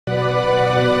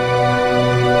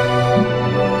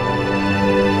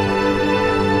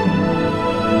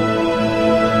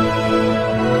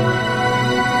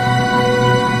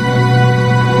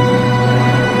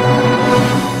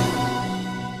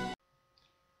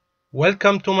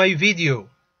Welcome to my video.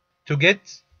 To get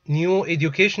new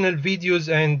educational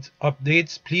videos and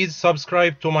updates, please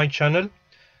subscribe to my channel.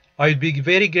 I'd be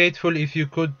very grateful if you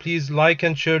could please like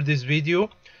and share this video,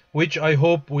 which I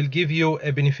hope will give you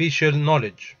a beneficial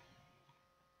knowledge.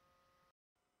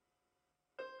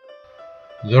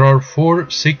 There are 4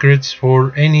 secrets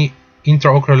for any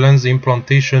intraocular lens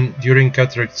implantation during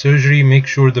cataract surgery. Make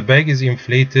sure the bag is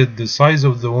inflated, the size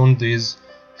of the wound is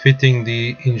fitting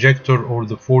the injector or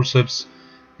the forceps,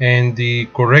 and the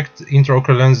correct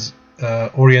intraocular lens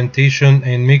orientation,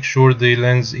 and make sure the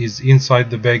lens is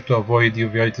inside the bag to avoid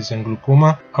uveitis and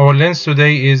glaucoma. Our lens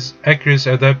today is Akreos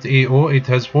Adapt AO. It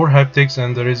has 4 haptics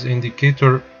and there is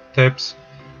indicator taps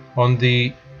on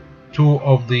the 2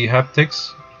 of the haptics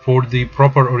for the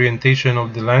proper orientation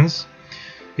of the lens.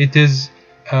 It is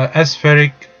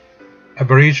aspheric,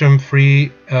 aberration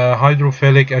free,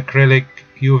 hydrophilic acrylic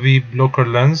UV blocker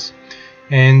lens,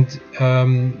 and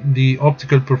the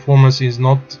optical performance is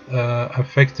not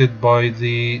affected by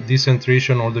the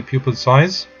decentration or the pupil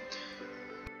size.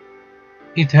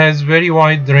 It has very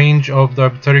wide range of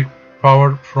dioptric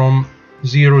power from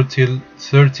 0 till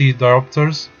 30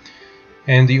 diopters,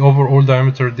 and the overall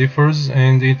diameter differs,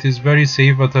 and it is very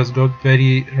safe but has got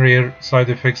very rare side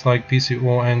effects like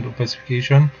PCO and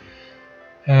opacification.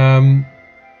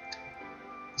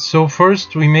 So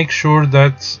first we make sure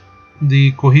that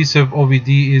the cohesive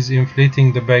OVD is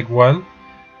inflating the bag well.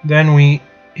 Then we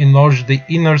enlarge the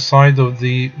inner side of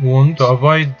the wound to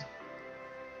avoid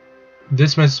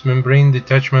Dismus membrane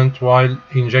detachment while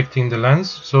injecting the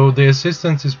lens. So the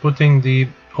assistant is putting the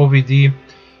OVD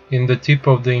in the tip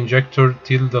of the injector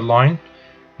till the line,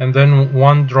 and then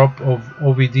 1 drop of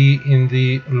OVD in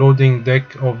the loading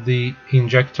deck of the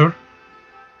injector.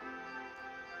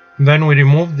 Then we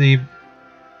remove the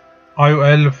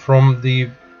IOL from the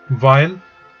vial.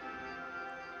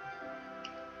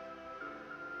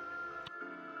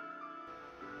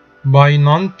 By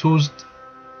non-toothed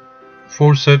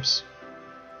forceps,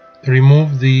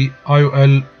 remove the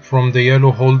IOL from the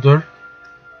yellow holder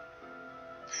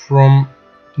from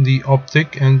the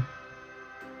optic and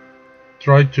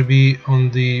try to be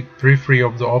on the periphery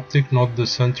of the optic, not the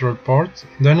central part.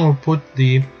 Then we'll put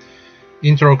the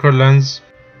intraocular lens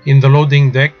in the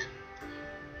loading deck,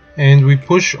 and we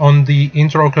push on the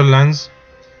intraocular lens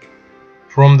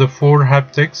from the 4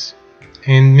 haptics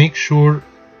and make sure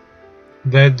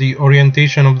that the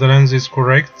orientation of the lens is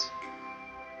correct.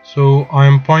 So I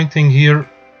am pointing here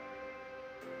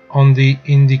on the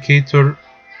indicator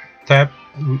tab,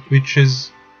 which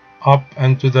is up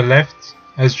and to the left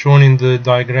as shown in the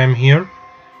diagram here,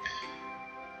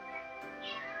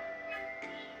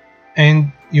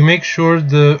 and you make sure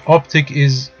the optic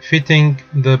is fitting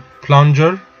the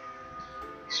plunger.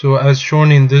 So as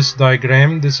shown in this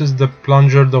diagram, this is the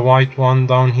plunger, the white one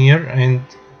down here, and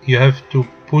you have to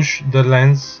push the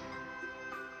lens.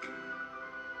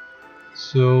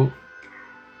 So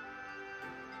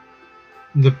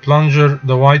the plunger,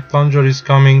 the white plunger, is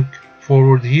coming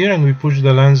forward here, and we push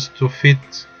the lens to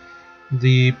fit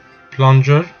the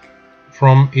plunger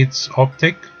from its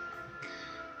optic.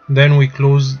 Then we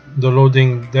close the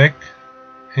loading deck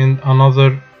and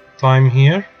another time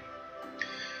here.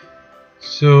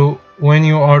 So when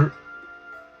you are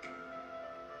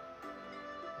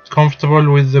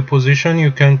comfortable with the position,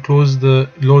 you can close the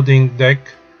loading deck,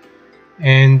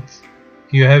 and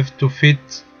you have to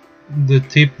fit the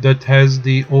tip that has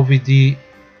the OVD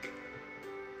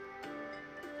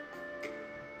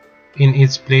in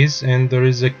its place, and there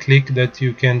is a click that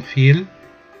you can feel.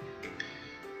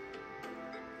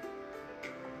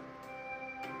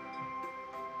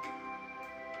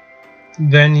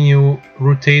 Then you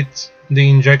rotate the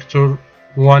injector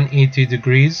 180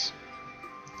 degrees.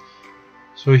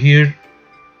 So here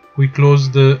we close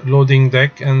the loading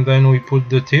deck, and then we put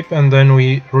the tip, and then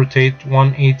we rotate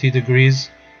 180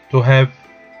 degrees to have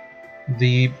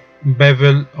the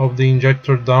bevel of the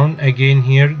injector down. Again,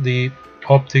 here the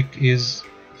optic is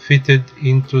fitted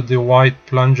into the white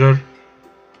plunger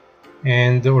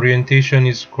and the orientation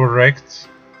is correct.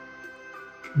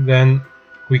 Then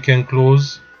we can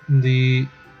close the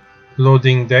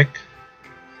loading deck.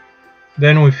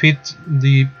 Then we fit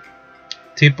the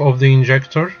tip of the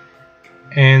injector,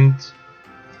 and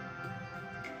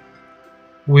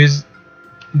with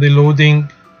the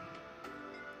loading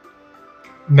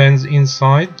lens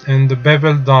inside and the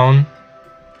bevel down,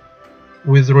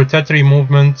 with rotatory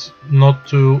movement not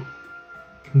to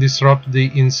disrupt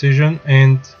the incision,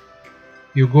 and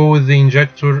you go with the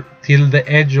injector till the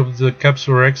edge of the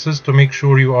capsular axis to make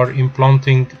sure you are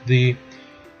implanting the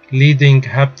leading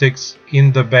haptics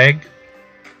in the bag.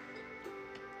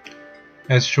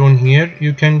 as shown here.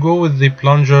 You can go with the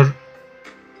plunger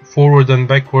forward and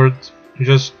backward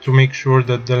just to make sure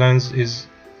that the lens is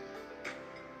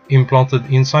implanted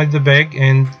inside the bag,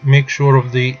 and make sure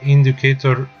of the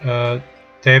indicator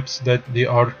tabs that they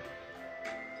are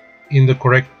in the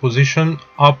correct position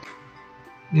up.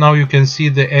 Now you can see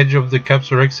the edge of the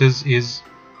capsulorhexis is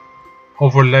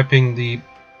overlapping the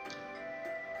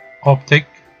optic,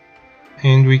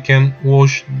 and we can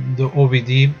wash the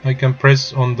OBD. I can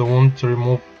press on the wound to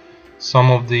remove some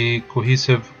of the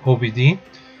cohesive OBD.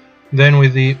 Then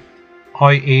with the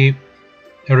IA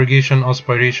irrigation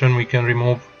aspiration we can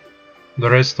remove the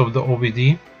rest of the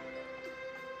OBD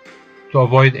to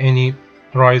avoid any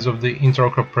rise of the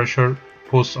intraocular pressure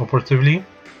post-operatively.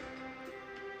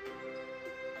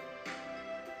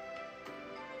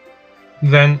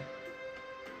 Then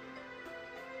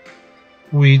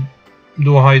we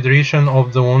do hydration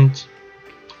of the wound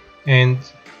and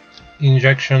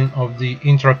injection of the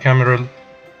intracameral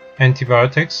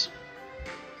antibiotics.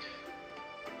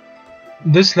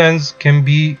 This lens can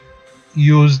be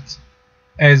used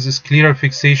as scleral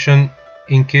fixation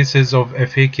in cases of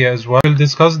aphakia as well. We'll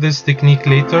discuss this technique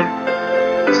later.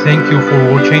 Thank you for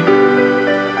watching.